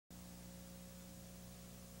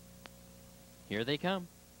Here they come.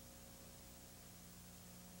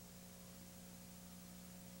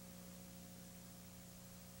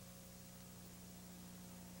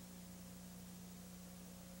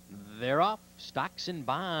 They're off. Stocks and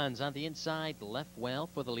Bonds on the inside, left well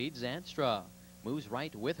for the lead. Zanstra moves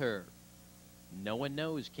right with her. No One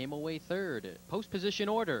Knows came away third. Post position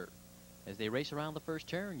order as they race around the first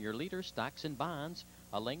turn. Your leader, Stocks and Bonds,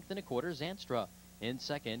 a length and a quarter. Zanstra in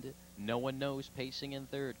second. No One Knows pacing in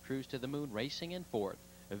third. Cruise to the Moon racing in fourth.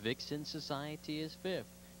 Vixen Society is fifth.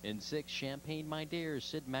 In sixth, Champagne My Dear,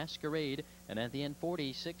 Sid Masquerade, and at the end,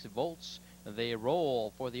 46 volts. They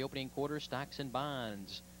roll for the opening quarter. Stocks and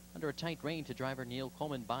Bonds under a tight rein to driver Neil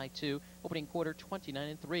Coleman by 2. Opening quarter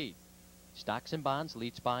 29-3. Stocks and Bonds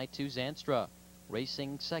leads by 2. Zanstra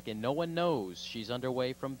racing second. No One Knows. She's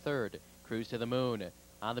underway from third. Cruise to the Moon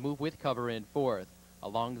on the move with cover in fourth.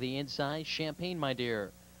 Along the inside, Champagne My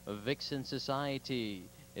Dear. Vixen Society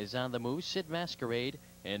is on the move. Sid Masquerade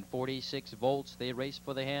and 46 volts. They race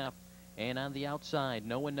for the half. And on the outside,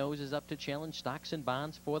 No One Knows is up to challenge Stocks and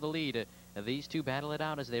Bonds for the lead. These two battle it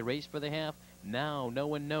out as they race for the half. Now No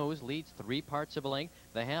One Knows leads 3 parts of a length.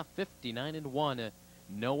 The half 59-1.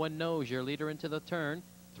 No One Knows, your leader into the turn.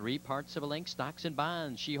 3 parts of a length. Stocks and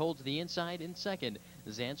Bonds. She holds the inside in second.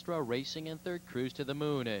 Zanstra racing in third. Cruise to the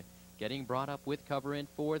Moon. Getting brought up with cover in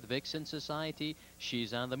fourth. Vixen Society.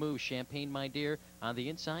 She's on the move. Champagne My Dear on the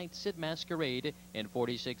inside. Sid Masquerade and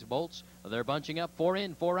 46 volts. They're bunching up. 4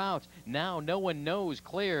 in, 4 out. Now No One Knows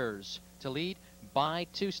clears to lead by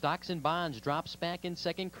 2. Stocks and Bonds drops back in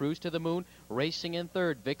second. Cruise to the Moon racing in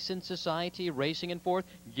third. Vixen Society racing in fourth.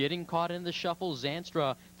 Getting caught in the shuffle.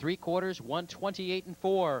 Zanstra 3/4,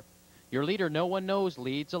 128-4. Your leader, No One Knows,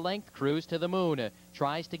 leads a length. Cruise to the Moon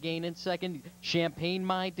tries to gain in second. Champagne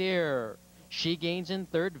My Dear. She gains in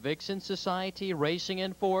third. Vixen Society racing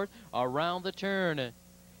in fourth. Around the turn,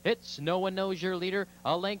 it's No One Knows, your leader.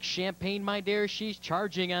 A length. Champagne My Dear. She's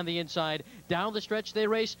charging on the inside. Down the stretch they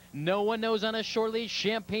race. No One Knows on a short lead.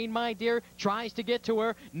 Champagne My Dear tries to get to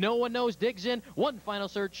her. No One Knows digs in. One final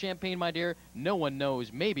surge. Champagne My Dear. No One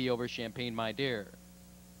Knows maybe over Champagne My Dear.